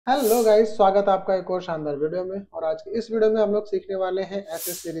Hello guys, स्वागत है आपका एक और शानदार वीडियो में। और आज की इस वीडियो में हम लोग सीखने वाले हैं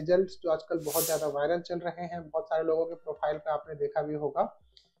एसएससी रिजल्ट्स जो आजकल बहुत ज़्यादा वायरल चल रहे हैं। बहुत सारे लोगों के प्रोफाइल पे आपने देखा भी होगा।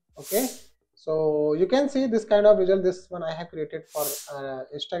 Okay, so you can see this kind of result, this one I have created for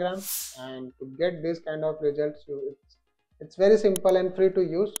Instagram, and to get this kind of results it's very simple and free to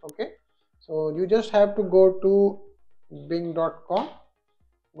use. Okay, so you just have to go to bing.com,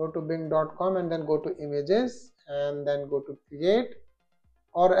 and then go to images, and then go to create,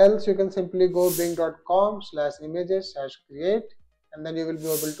 or else you can simply go bing.com/images/create, and then you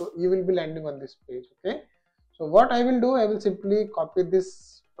will be landing on this page. Okay, so what I will do, I will simply copy this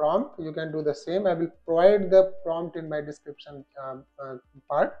prompt. You can do the same. I will provide the prompt in my description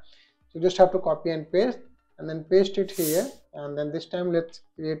part. So you just have to copy and paste, and then paste it here. And then this time let's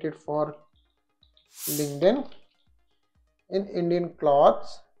create it for LinkedIn in Indian clothes,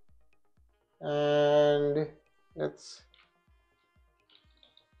 and let's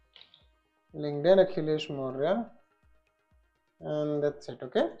LinkedIn Akhilesh Maurya, and that's it.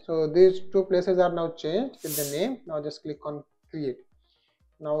 Okay, so these two places are now changed with the name. Now just click on create.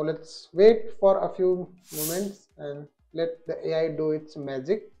 Now let's wait for a few moments and let the AI do its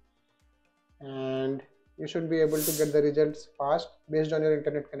magic, and you should be able to get the results fast based on your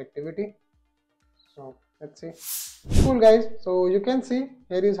internet connectivity. So let's see. Cool guys, so you can see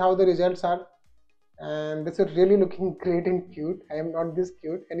here is how the results are, and this is really looking great and cute. I am not this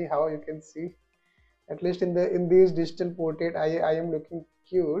cute, anyhow. You can see, at least in these digital portrait, I am looking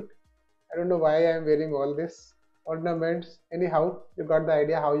cute. I don't know why I am wearing all this ornaments. Anyhow, you got the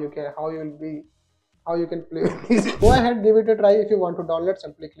idea how you can play with this. Go ahead, give it a try. If you want to download,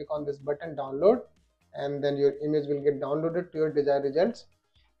 simply click on this button, download, and then your image will get downloaded to your desired results.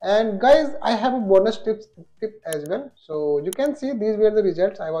 And guys, I have a bonus tip as well. So you can see these were the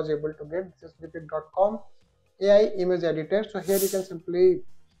results I was able to get. This is freebie.com AI image editor. So here you can simply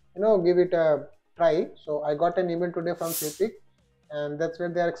give it a try. So I got an email today from Freebie, and that's where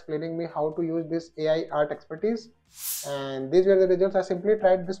they are explaining me how to use this AI art expertise. And these were the results. I simply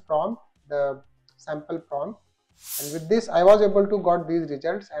tried this prompt, the sample prompt, and with this I was able to got these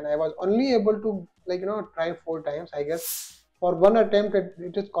results. And I was only able to try 4 times, I guess. For one attempt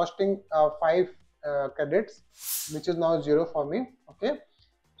it is costing 5 credits, which is now 0 for me. Okay,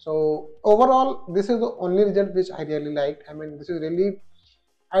 so overall this is the only result which I really liked. I mean, this is really,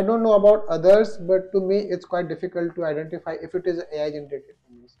 I don't know about others, but to me it's quite difficult to identify if it is AI generated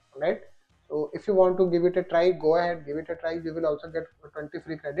image. Right, so if you want to give it a try, go ahead, give it a try. You will also get 20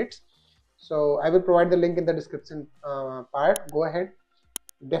 free credits. So I will provide the link in the description part. Go ahead,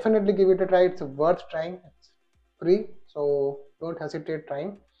 definitely give it a try. It's worth trying. It's free, so don't hesitate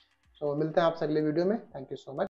trying. So मिलते हैं आपसे अगले video में. Thank you so much.